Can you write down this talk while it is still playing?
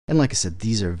And like I said,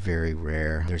 these are very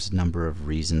rare. There's a number of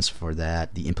reasons for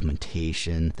that. The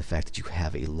implementation, the fact that you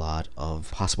have a lot of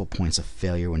possible points of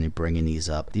failure when you're bringing these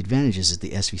up. The advantage is that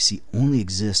the SVC only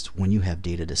exists when you have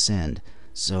data to send,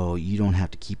 so you don't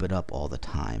have to keep it up all the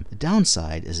time. The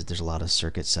downside is that there's a lot of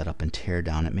circuits set up and tear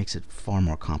down. It makes it far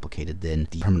more complicated than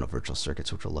the permanent virtual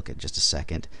circuits, which we'll look at in just a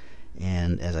second.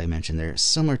 And as I mentioned, they're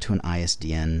similar to an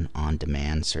ISDN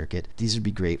on-demand circuit. These would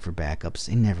be great for backups.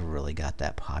 They never really got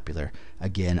that popular.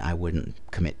 Again, I wouldn't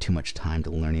commit too much time to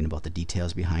learning about the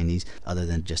details behind these, other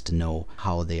than just to know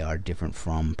how they are different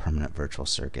from permanent virtual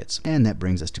circuits. And that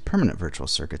brings us to permanent virtual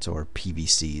circuits, or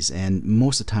PVCs. And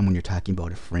most of the time when you're talking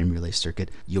about a frame relay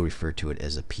circuit, you'll refer to it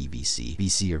as a PVC.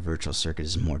 VC, or virtual circuit,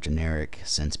 is more generic,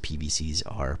 since PVCs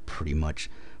are pretty much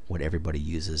what everybody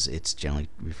uses. It's generally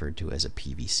referred to as a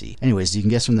PVC. Anyways, you can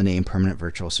guess from the name, permanent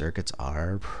virtual circuits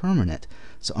are permanent.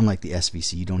 So unlike the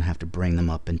SVC, you don't have to bring them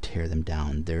up and tear them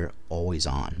down. They're always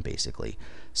on, basically.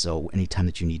 So anytime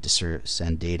that you need to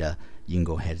send data, you can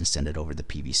go ahead and send it over the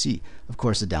PVC. Of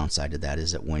course, the downside to that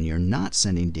is that when you're not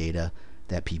sending data,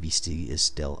 that PVC is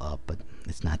still up, but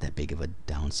it's not that big of a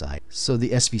downside. So the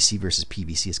SVC versus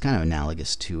PVC is kind of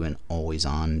analogous to an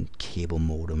always-on cable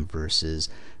modem versus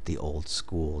the old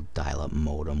school dial-up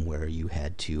modem, where you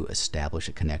had to establish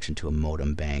a connection to a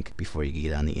modem bank before you could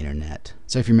get on the internet.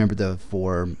 So if you remember the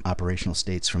 4 operational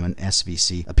states from an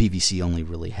SVC, a PVC only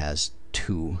really has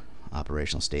 2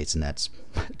 operational states, and that's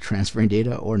transferring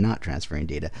data or not transferring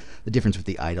data. The difference with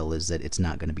the idle is that it's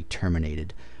not going to be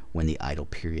terminated when the idle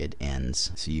period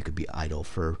ends. So you could be idle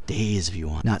for days if you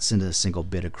want, not send a single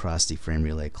bit across the frame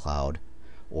relay cloud,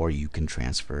 or you can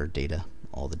transfer data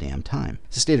all the damn time.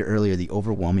 As stated earlier, the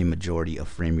overwhelming majority of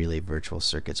frame relay virtual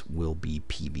circuits will be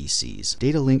PVCs.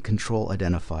 Data link control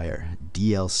identifier,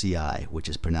 DLCI, which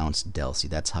is pronounced DLCI.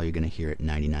 That's how you're going to hear it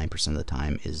 99% of the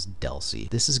time, is DLCI.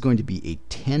 This is going to be a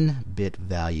 10-bit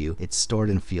value. It's stored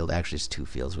in a field. Actually, it's 2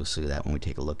 fields. We'll see that when we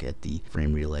take a look at the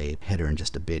frame relay header in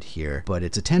just a bit here. But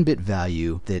it's a 10-bit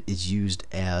value that is used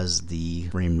as the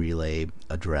frame relay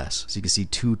address. So you can see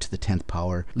 2 to the 10th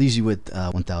power leaves you with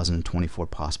 1024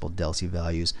 possible DLCI values.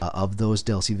 Of those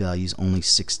DLCI values, only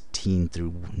 16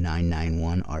 through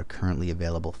 991 are currently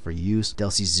available for use.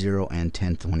 DLCI 0 and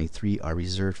 1023 are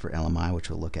reserved for LMI,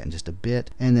 which we'll look at in just a bit.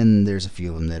 And then there's a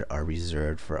few of them that are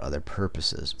reserved for other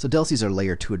purposes. So DLCIs are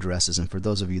layer 2 addresses, and for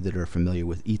those of you that are familiar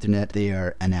with Ethernet, they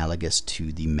are analogous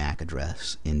to the MAC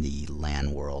address in the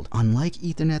LAN world. Unlike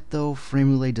Ethernet, though,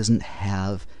 frame relay doesn't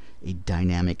have a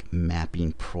dynamic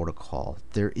mapping protocol.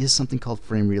 There is something called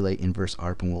frame relay inverse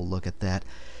ARP, and we'll look at that.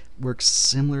 Works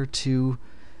similar to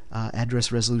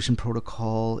address resolution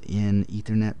protocol in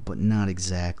Ethernet, but not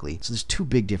exactly. So there's 2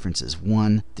 big differences.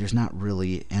 One, there's not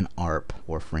really an ARP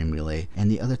or frame relay, and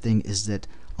the other thing is that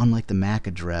unlike the MAC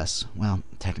address, well,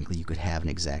 technically you could have an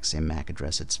exact same MAC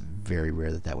address. It's very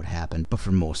rare that that would happen, but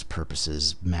for most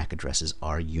purposes, MAC addresses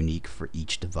are unique for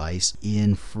each device.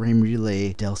 In frame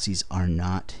relay, DLCIs are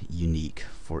not unique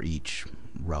for each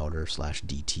router slash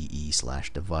DTE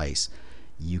slash device.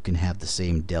 You can have the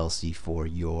same DLCI for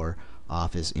your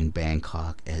office in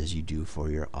Bangkok as you do for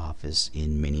your office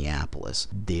in Minneapolis.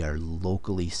 They are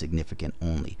locally significant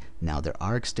only. Now, there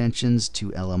are extensions to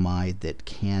LMI that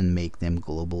can make them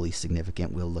globally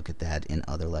significant. We'll look at that in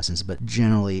other lessons, but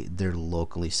generally they're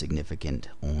locally significant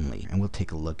only. And we'll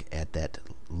take a look at that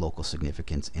local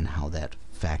significance and how that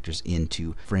factors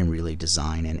into frame relay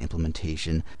design and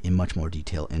implementation in much more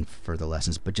detail in further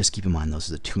lessons. But just keep in mind, those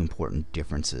are the 2 important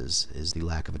differences, is the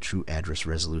lack of a true address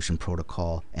resolution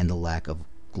protocol and the lack of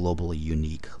globally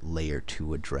unique layer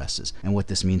 2 addresses. And what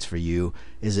this means for you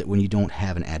is that when you don't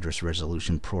have an address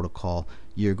resolution protocol,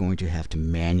 you're going to have to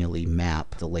manually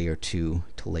map the layer 2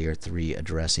 to layer 3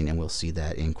 addressing, and we'll see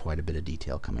that in quite a bit of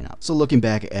detail coming up. So looking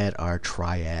back at our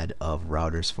triad of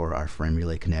routers for our frame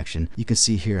relay connection, you can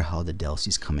see here how the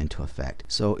DLCIs come into effect.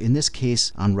 So in this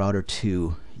case, on router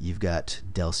 2, you've got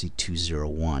DLCI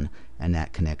 201, and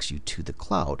that connects you to the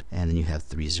cloud. And then you have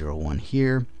 301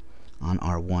 here. On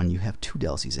R1, you have 2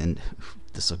 DLCIs, and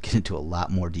this will get into a lot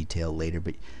more detail later,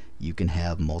 but you can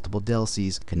have multiple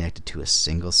DLCIs connected to a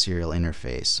single serial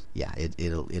interface. Yeah,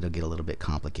 it'll get a little bit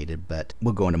complicated, but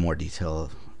we'll go into more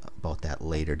detail about that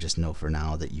later. Just know for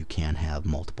now that you can have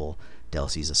multiple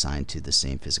DLCIs assigned to the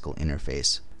same physical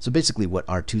interface. So basically what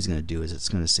R2 is going to do is it's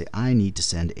going to say, I need to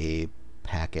send a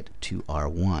packet to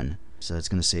R1. So it's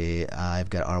going to say I've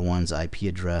got R1's IP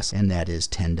address, and that is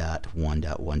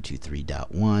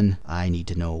 10.1.123.1. I need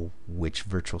to know which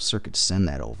virtual circuit to send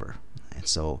that over. And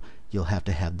so you'll have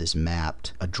to have this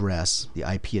mapped address. The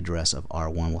IP address of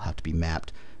R1 will have to be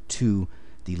mapped to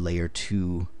the layer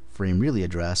 2 frame relay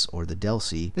address, or the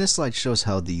DLCI. This slide shows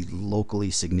how the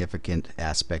locally significant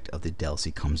aspect of the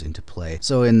DLCI comes into play.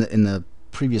 So in the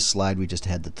previous slide we just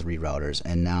had the 3 routers,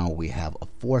 and now we have a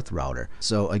 4th router.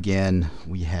 So again,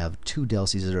 we have 2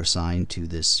 DLCIs that are assigned to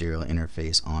this serial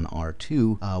interface on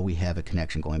R2. We have a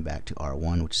connection going back to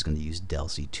R1, which is going to use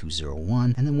DLCI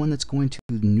 201, and then one that's going to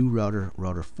the new router,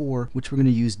 router 4, which we're going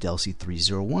to use DLCI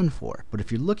 301 for. But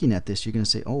if you're looking at this, you're going to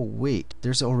say, oh wait,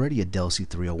 there's already a DLCI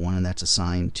 301 and that's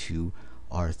assigned to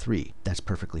R3. That's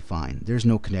perfectly fine. There's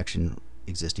no connection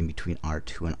existing between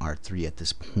R2 and R3 at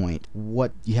this point.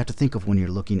 What you have to think of when you're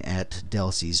looking at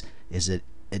DLCIs is that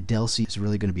a DLCI is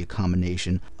really going to be a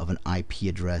combination of an IP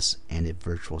address and a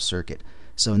virtual circuit.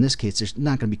 So in this case, there's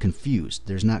not going to be confused.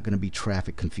 There's not going to be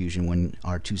traffic confusion when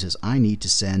R2 says, I need to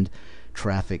send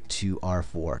traffic to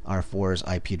R4. R4's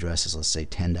IP address is, let's say,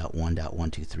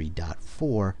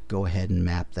 10.1.123.4. Go ahead and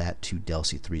map that to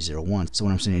DLCI 301. So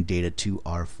when I'm sending data to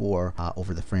R4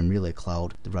 over the frame relay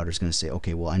cloud, the router is going to say,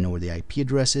 okay, well, I know where the IP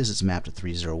address is. It's mapped to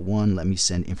 301. Let me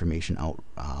send information out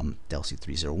DLCI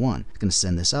 301. It's going to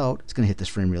send this out. It's going to hit this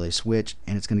frame relay switch,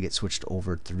 and it's going to get switched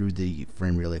over through the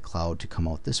frame relay cloud to come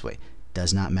out this way.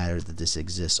 Does not matter that this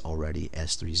exists already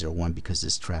as 301 because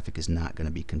this traffic is not going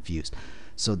to be confused.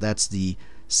 So that's the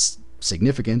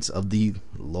significance of the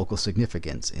local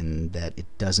significance, in that it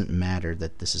doesn't matter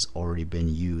that this has already been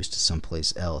used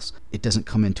someplace else. It doesn't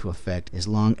come into effect as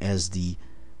long as the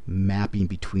mapping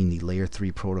between the layer 3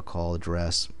 protocol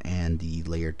address and the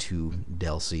layer 2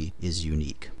 DLCI is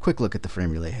unique. Quick look at the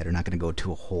frame relay header. Not going to go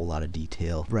into a whole lot of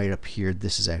detail. Right up here,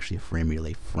 this is actually a frame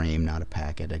relay frame, not a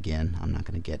packet. Again, I'm not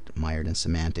going to get mired in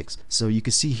semantics. So you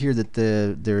can see here that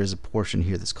there is a portion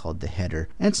here that's called the header,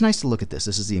 and it's nice to look at this.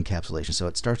 This is the encapsulation. So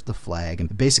it starts with the flag,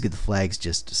 and basically the flags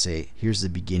just say, here's the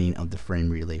beginning of the frame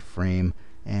relay frame.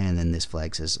 And then this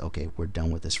flag says, okay, we're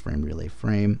done with this frame relay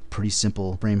frame. Pretty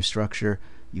simple frame structure.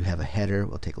 You have a header.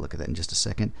 We'll take a look at that in just a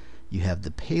second. You have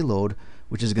the payload,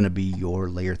 which is going to be your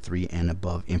layer 3 and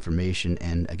above information,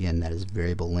 and again, that is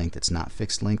variable length. It's not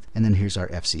fixed length. And then here's our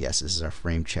FCS. This is our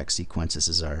frame check sequence. This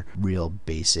is our real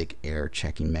basic error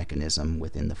checking mechanism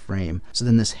within the frame. So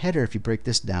then this header, if you break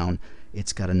this down,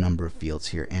 it's got a number of fields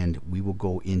here, and we will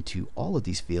go into all of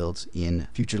these fields in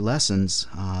future lessons.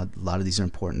 A lot of these are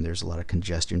important. There's a lot of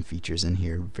congestion features in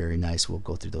here. Very nice. We'll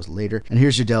go through those later. And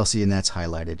here's your DLCI, and that's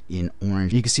highlighted in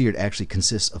orange. You can see here it actually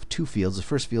consists of 2 fields. The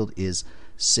first field is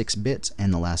 6 bits,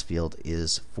 and the last field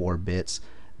is 4 bits.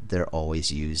 They're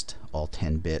always used all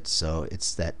 10 bits, so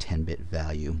it's that 10-bit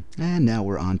value. And now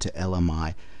we're on to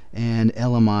LMI. And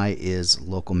LMI is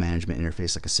local management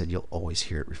interface. Like I said, you'll always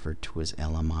hear it referred to as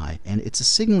LMI. And it's a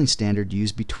signaling standard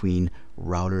used between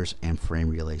routers and frame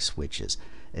relay switches.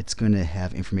 It's going to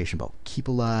have information about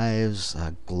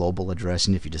keepalives, global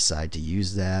addressing if you decide to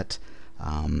use that,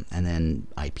 and then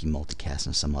IP multicast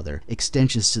and some other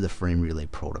extensions to the frame relay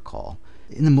protocol.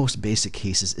 In the most basic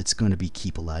cases, it's going to be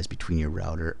keepalives between your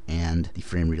router and the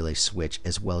frame relay switch,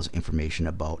 as well as information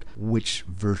about which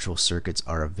virtual circuits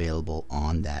are available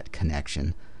on that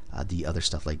connection. The other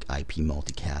stuff like IP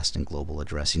multicast and global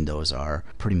addressing, those are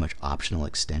pretty much optional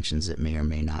extensions that may or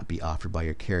may not be offered by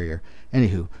your carrier.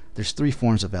 Anywho, there's 3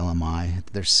 forms of LMI.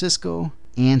 There's Cisco,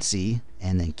 ANSI,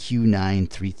 and then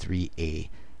Q933A.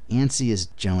 ANSI is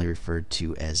generally referred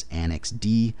to as Annex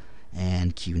D,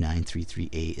 and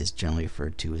Q933A is generally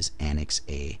referred to as Annex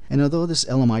A. And although this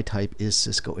LMI type is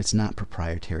Cisco, it's not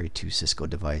proprietary to Cisco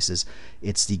devices.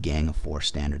 It's the Gang of 4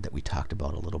 standard that we talked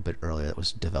about a little bit earlier that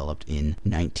was developed in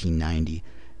 1990.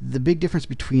 The big difference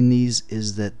between these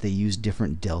is that they use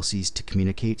different DLCIs to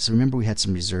communicate. So remember, we had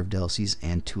some reserved DLCIs,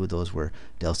 and 2 of those were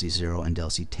DLCI 0 and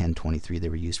DLCI 1023. They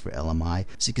were used for LMI.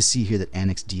 So you can see here that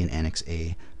Annex D and Annex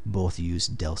A both use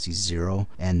DLCI 0,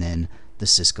 and then the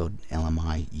Cisco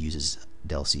LMI uses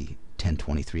DLCI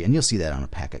 1023, and you'll see that on a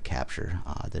packet capture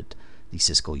that the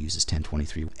Cisco uses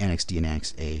 1023. Annex D and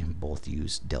Annex A both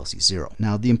use DLCI 0.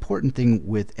 Now, the important thing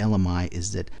with LMI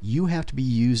is that you have to be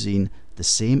using the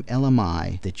same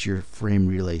LMI that your frame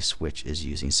relay switch is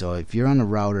using. So if you're on a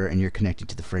router and you're connected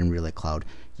to the frame relay cloud,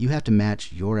 you have to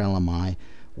match your LMI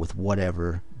with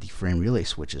whatever the frame relay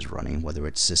switch is running, whether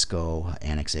it's Cisco,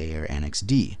 Annex A, or Annex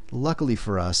D. Luckily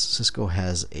for us, Cisco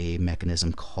has a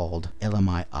mechanism called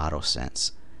LMI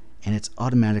AutoSense, and it's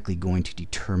automatically going to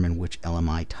determine which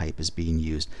LMI type is being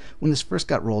used. When this first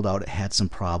got rolled out, it had some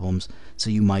problems, so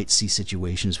you might see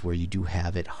situations where you do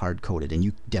have it hard-coded, and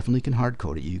you definitely can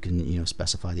hard-code it. You can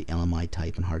specify the LMI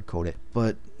type and hard-code it.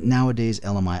 But nowadays,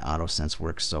 LMI AutoSense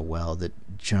works so well that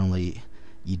generally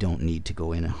you don't need to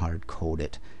go in and hard-code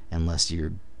it unless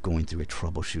you're going through a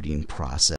troubleshooting process.